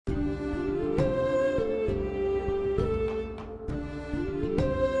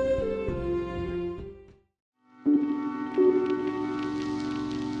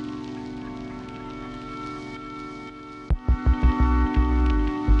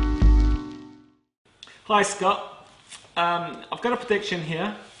Hi Scott, I've got a prediction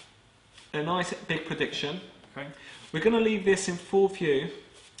here, a nice big prediction. Okay. We're going to leave this in full view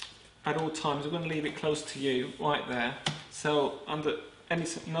at all times. We're going to leave it close to you, right there. So under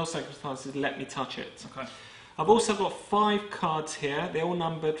no circumstances let me touch it. Okay. I've also got 5 cards here. They're all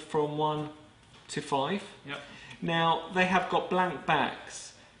numbered from 1 to 5. Yep. Now they have got blank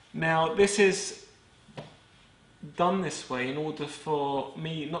backs. Now this is done this way in order for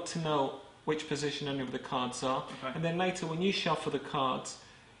me not to know which position any of the cards are. Okay. And then later when you shuffle the cards,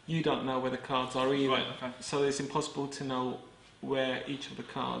 you don't know where the cards are either. Right, okay. So it's impossible to know where each of the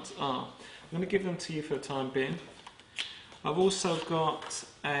cards are. I'm going to give them to you for the time being. I've also got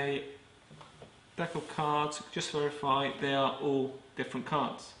a deck of cards, just verify they are all different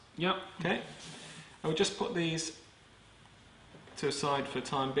cards. Yep. Okay, I will just put these to the side for the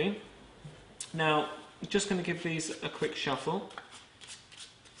time being. Now, I'm just going to give these a quick shuffle.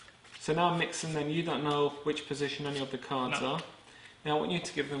 So now I'm mixing them, you don't know which position any of the cards No. are. Now I want you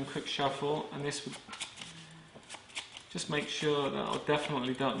to give them a quick shuffle, and this would just make sure that I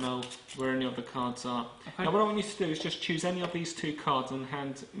definitely don't know where any of the cards are. Okay. Now what I want you to do is just choose any of these 2 cards and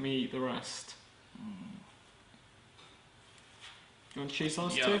hand me the rest. You want to choose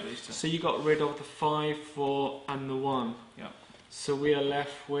those Yeah, 2? these 2. So you got rid of the 5, 4 and the 1. Yeah. So we are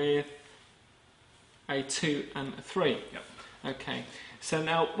left with a 2 and a 3. Yep. Okay. So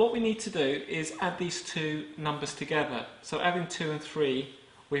now what we need to do is add these 2 numbers together. So adding 2 and 3,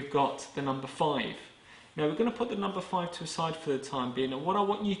 we've got the number 5. Now we're going to put the number 5 to the side for the time being, and what I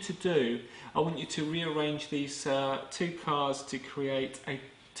want you to do, I want you to rearrange these 2 cards to create a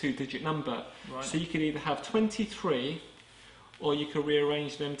 2-digit number. Right. So you could either have 23 or you could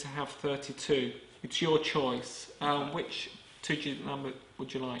rearrange them to have 32. It's your choice. Which 2-digit number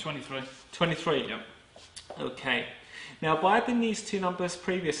would you like? 23. 23? Yep. Okay. Now by adding these 2 numbers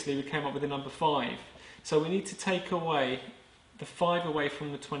previously we came up with the number 5. So we need to take away the 5 away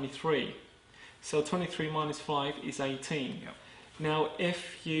from the 23. So 23 minus 5 is 18. Yep. Now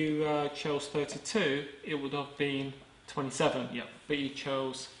if you chose 32 it would have been 27. Yep. But you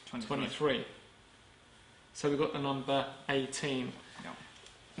chose 23. So we've got the number 18. Yep.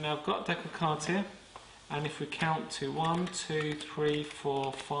 Now I've got a deck of cards here, and if we count to 1, 2, 3,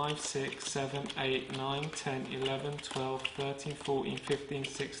 4, 5, 6, 7, 8, 9, 10, 11, 12, 13, 14, 15,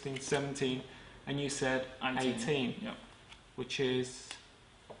 16, 17, and you said 18, Yep. which is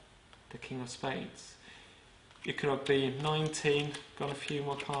the King of Spades. It could have been 19, got a few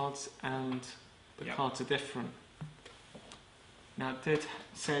more cards, and the Yep. cards are different. Now it did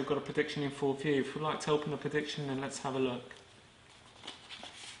say I've got a prediction in full view. If we'd like to open the prediction, then let's have a look.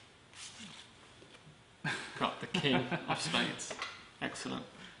 Got the King of Spades. Excellent.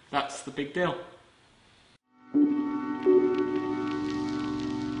 That's the big deal.